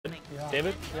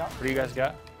David? Yeah. What do you guys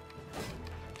got?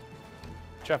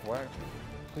 Jeff, where?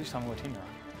 Please tell me what team you're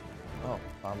on.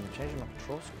 Oh, I'm changing my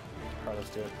controls. All right, let's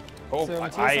do it. Oh, So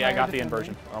I got the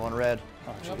inversion. I'm on red.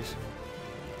 Oh, jeez.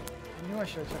 I knew I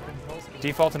should have checked the controls.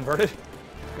 Default inverted?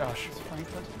 Gosh. It's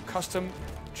Frankfurt. Custom,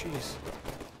 jeez.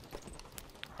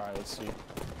 All right, let's see.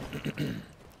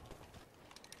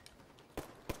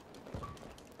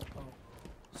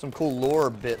 Some cool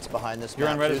lore bits behind this You're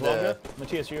map on red too. as well, Jeff?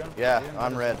 Matthias, you on? Yeah, You're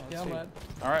I'm red. Yeah, I'm red.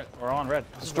 All right, we're all on red.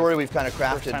 The story we've kind of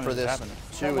First crafted time for this this happened.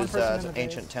 too one is person it's in an the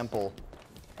ancient base. temple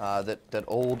that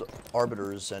old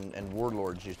arbiters and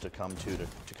warlords used to come to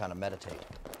kind of meditate.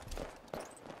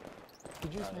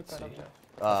 Did you just make that up, Jeff?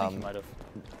 I think you might have.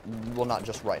 Well, not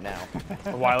just right now.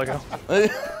 A while ago.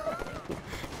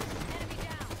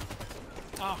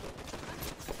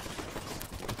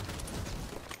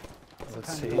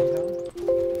 Let's see. I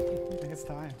think it's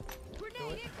time.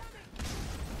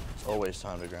 It's always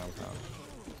time to ground pound.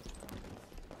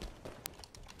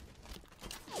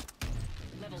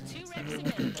 Level 2 ready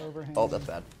to go. Overhand. Oh, that's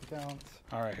bad. Count.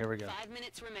 All right, here we go. 5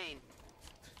 minutes remain.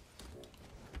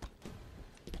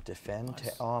 Defend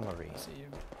to armory. See you.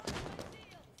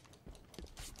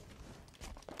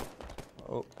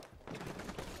 Oh,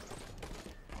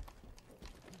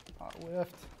 Hot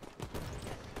whiffed.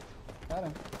 Got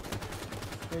him.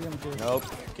 Big him, dude. nope.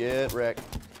 Get wrecked.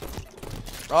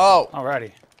 Oh,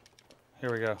 Alrighty,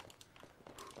 here we go.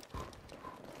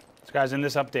 So guys, in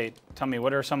this update, tell me,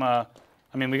 what are some, I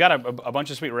mean, we got a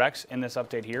bunch of sweet wrecks in this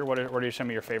update here. What are some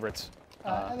of your favorites?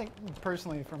 I think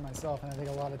personally for myself, and I think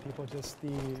a lot of people, just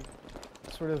the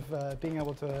sort of being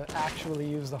able to actually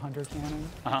use the hunter cannon.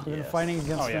 We've been fighting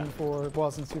against them for,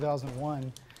 well, since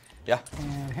 2001. yeah.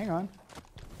 And hang on.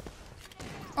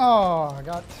 Oh, I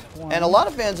got one. And a lot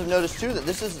of fans have noticed too that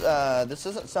this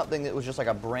isn't something that was just like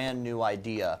a brand new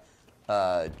idea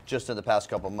just in the past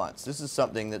couple months. This is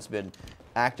something that's been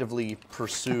actively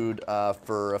pursued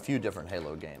for a few different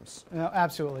Halo games. No,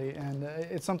 absolutely, and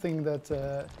it's something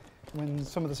that when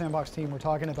some of the Sandbox team were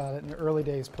talking about it in the early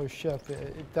days post-ship,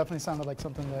 it definitely sounded like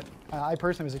something that I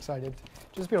personally was excited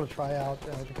to just be able to try out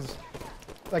because,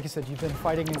 like I said, you've been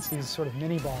fighting against these sort of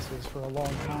mini-bosses for a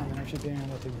long time, and actually being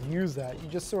able to use that, you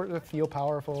just sort of feel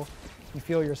powerful. You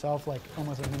feel yourself like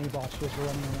almost a mini-boss just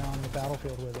running around the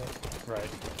battlefield with it. Right.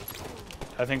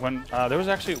 I think when there was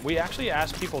we actually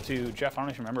asked people to, Jeff, I don't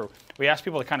know if you remember, we asked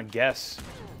people to kind of guess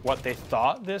what they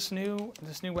thought this new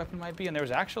weapon might be, and there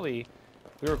was actually,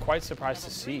 we were quite surprised to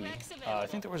see. I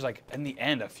think there was like in the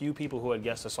end a few people who had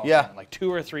guessed assault cannon, like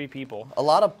 2 or 3 people. A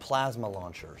lot of plasma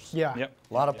launchers. Yeah. Yep.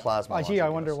 A lot of plasma launchers. Gee, I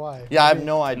wonder why. Yeah, I have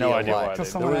no idea why. Because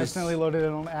someone accidentally loaded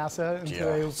an asset into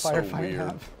a firefight weird.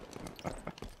 map.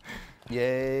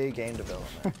 Yay, game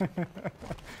development.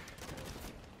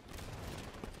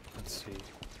 Let's see.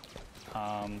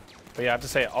 But yeah, I have to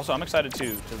say, also I'm excited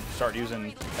to start using,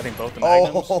 I think, both the Oh,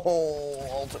 magnums.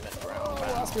 ultimate ground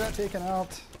pound. Last got taken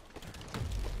out.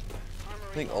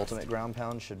 I think ultimate ground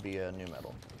pound should be a new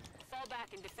medal. Fall back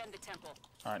and defend the temple.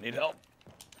 All right, need help.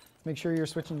 Make sure you're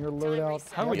switching your loadout.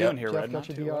 How are we doing here, Jeff Red? got Not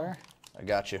your too BR. well. I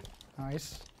got you.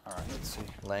 Nice. All right, let's see.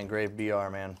 Landgrave BR,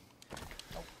 man.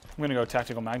 I'm gonna go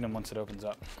tactical magnum once it opens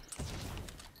up.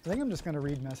 I think I'm just going to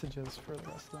read messages for the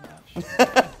rest of the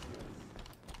match.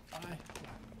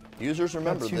 Users,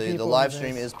 remember, two the people live in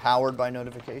stream this. is powered by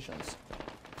notifications.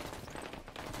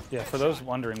 Yeah, for those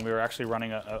wondering, we were actually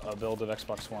running a build of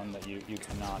Xbox One that you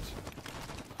cannot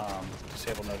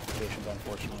disable notifications,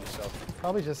 unfortunately. So,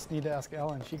 Probably just need to ask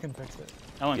Ellen. She can fix it.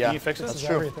 Ellen, Yeah, can you fix it? This That's is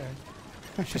true.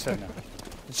 everything. She said no.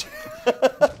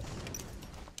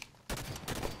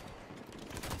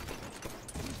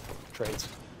 Trades.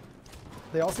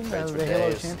 They all seem to Trades have for the Halo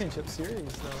days. Championship Series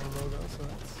logo, so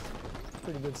that's a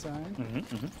pretty good sign.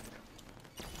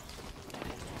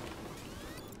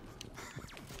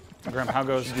 Graham, how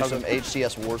goes Do some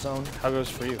HCS Warzone. how goes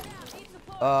for you?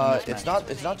 It's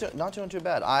not doing too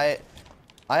bad. I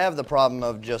have the problem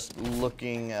of just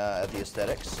looking at the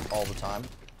aesthetics all the time.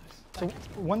 So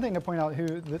one thing to point out,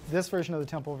 this version of the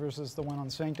temple versus the one on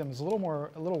Sanctum is a little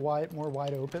more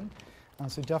wide open.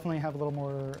 So definitely have a little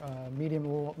more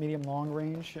medium long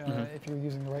range if you're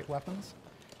using the right weapons.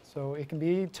 So it can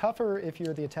be tougher if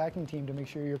you're the attacking team to make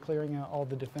sure you're clearing out all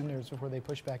the defenders before they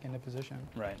push back into position.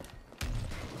 Right.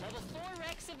 Level 4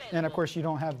 Rex available. And of course, you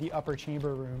don't have the upper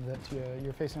chamber room that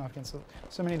you're facing off against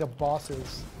so many of the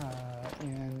bosses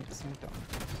in Sanctum.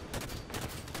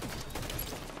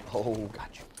 Oh,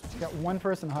 gotcha. You got one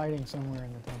person hiding somewhere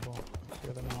in the temple.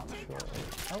 You're not sure.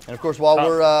 Oh. And of course, while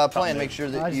we're playing, me. make sure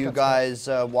I that just you got guys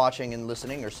watching and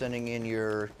listening are sending in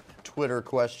your Twitter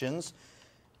questions.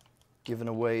 Giving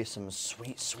away some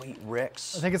sweet, sweet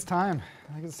Ricks. I think it's time.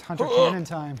 I think it's Hunter Cannon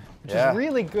time, which Yeah. is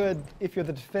really good if you're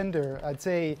the defender. I'd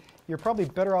say you're probably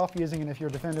better off using it if you're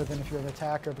a defender than if you're an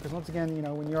attacker, because once again, you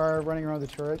know, when you are running around the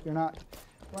turret, you're not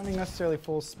running necessarily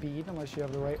full speed unless you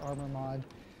have the right armor mod.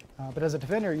 But as a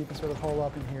defender, you can sort of hole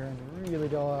up in here and really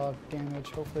deal a lot of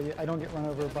damage. Hopefully, I don't get run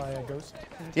over by a ghost.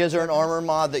 Yeah, is there an armor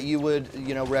mod that you would,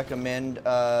 you know, recommend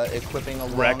equipping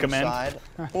alongside?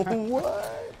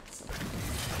 What?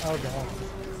 Oh god.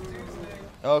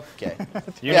 Okay.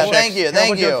 Yeah, thank you,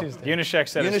 thank you. Unishek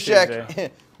said it's Tuesday.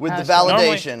 Unishek with the Hashtag.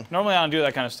 validation. Normally I don't do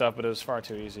that kind of stuff, but it was far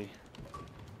too easy.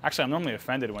 Actually, I'm normally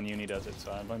offended when Uni does it,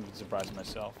 so I'm surprised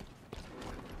myself.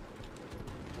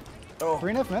 Oh.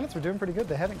 3.5 minutes, we're doing pretty good.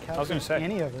 They haven't I was going captured to say,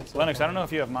 any of it. So Lennox, I far. don't know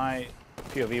if you have my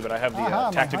POV, but I have the Aha,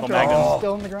 my tactical Hunter magnum. is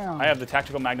still in the ground. I have the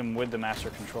tactical magnum with the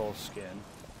master control skin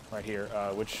right here,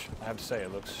 which I have to say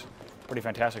it looks pretty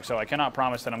fantastic. So I cannot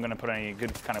promise that I'm going to put any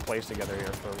good kind of plays together here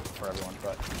for everyone.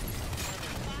 But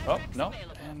oh no,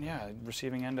 and yeah,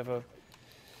 receiving end of a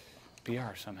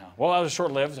BR somehow. Well, that was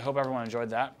short-lived. I hope everyone enjoyed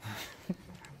that.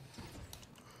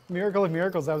 Miracle of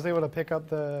miracles, I was able to pick up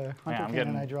the Hunter I'm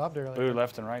Cannon getting I dropped earlier. booed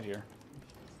left and right here.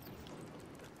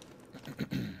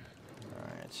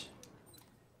 Alright.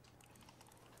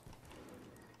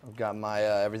 I've got my,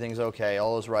 everything's okay.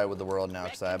 All is right with the world now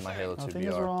because I have my Halo 2 Nothing VR.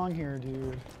 is wrong here,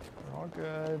 dude. We're all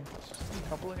good. Just a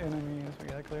couple of enemies. We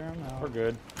gotta clear them out. We're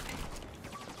good.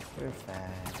 We're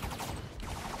fine.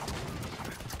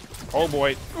 Oh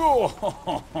boy.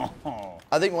 Oh.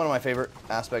 I think one of my favorite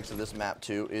aspects of this map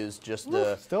too is just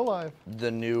the Still alive.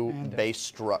 new And base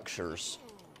structures.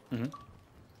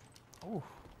 Ooh.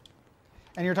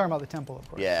 And you're talking about the temple, of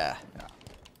course. Yeah.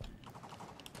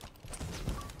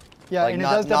 Yeah, Like and it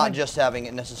not does definitely, just having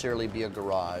it necessarily be a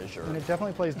garage or. and it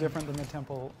definitely plays different than the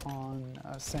temple on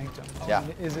Sanctum. Yeah. And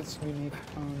it is its unique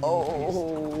own piece.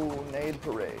 Oh, nade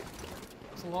parade.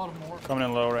 There's a lot of more Coming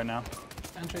in low right now.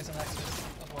 entries and exits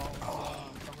as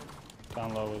well.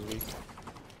 Down low was weak.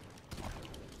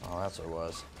 Oh, that's what it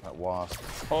was. That wasp.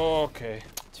 Okay.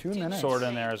 2 minutes. Sword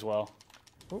in there as well.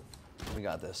 We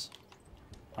got this.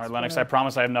 All right, Lennox, I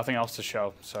promise I have nothing else to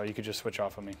show, so you could just switch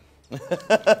off of me.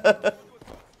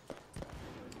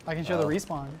 I can show the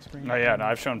respawn screen. Oh yeah, no,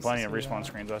 I've shown plenty of See respawn that.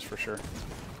 screens, that's for sure.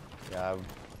 Yeah, I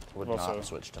would Also- not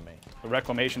switch to me. The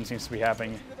reclamation seems to be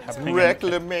happening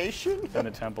Reclamation? in the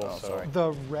temple. Oh, so. sorry.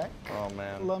 The Oh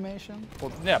man. reclamation.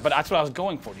 Well, yeah, but that's what I was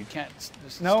going for. You can't.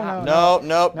 Just No, stop. No,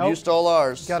 nope, Nope. you stole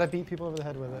ours. Gotta beat people over the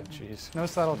head with it. Jeez. No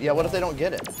subtlety. Yeah, what if they don't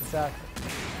get it? Exactly.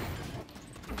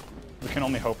 We can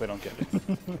only hope they don't get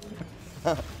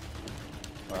it.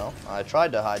 Well, I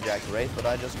tried to hijack the Wraith, but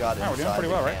I just got Yeah, we're doing inside pretty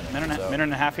the well, right? cannon, Minute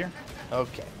and a half here.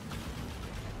 Okay.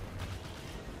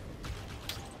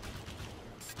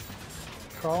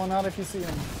 Crawling out if you see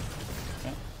him.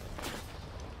 Yeah.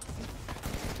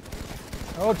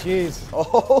 Oh, jeez.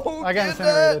 Oh, I got get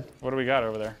that. incinerated. What do we got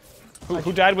over there?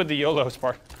 Who died with the YOLO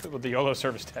spark? With the YOLO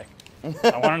service tech? I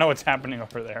want to know what's happening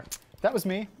over there. That was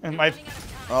me. And my,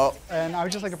 Oh, And I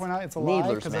would just like to point out it's a lie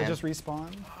Needlers, because I man. just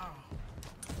respawned.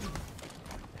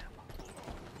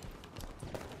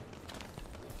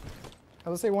 I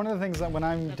would say one of the things that when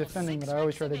I'm defending that I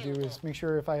always try to do is make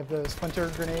sure if I have the splinter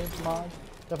grenade mod,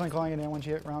 definitely calling it in once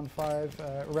you hit round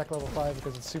 5, rec level 5,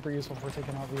 because it's super useful for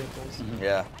taking out vehicles,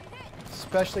 yeah.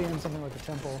 especially in something like the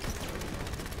temple.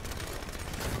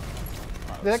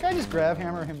 Did that guy just grab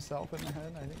hammer himself in the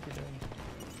head? I think he did.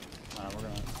 we're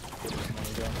gonna give this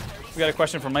another go. We got a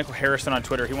question from Michael Harrison on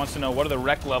Twitter. He wants to know what are the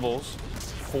rec levels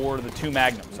for the 2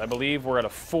 magnums. I believe we're at a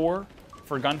 4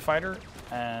 for gunfighter,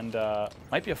 and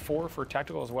might be a 4 for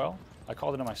tactical as well. I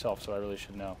called it in myself, so I really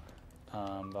should know.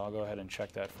 But I'll go ahead and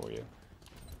check that for you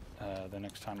the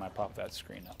next time I pop that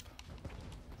screen up.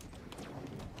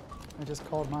 I just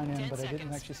called mine in, 10 but I didn't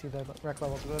seconds. actually see the rec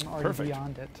level, so I'm already Perfect.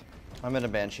 beyond it. I'm in a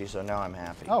Banshee, so now I'm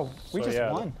happy. Oh, we So, just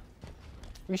yeah, won.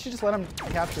 We should just let them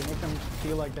capture, make them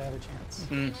feel like they have a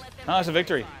chance. No, it's a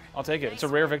victory. I'll take it. It's a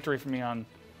rare victory for me on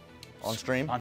On stream?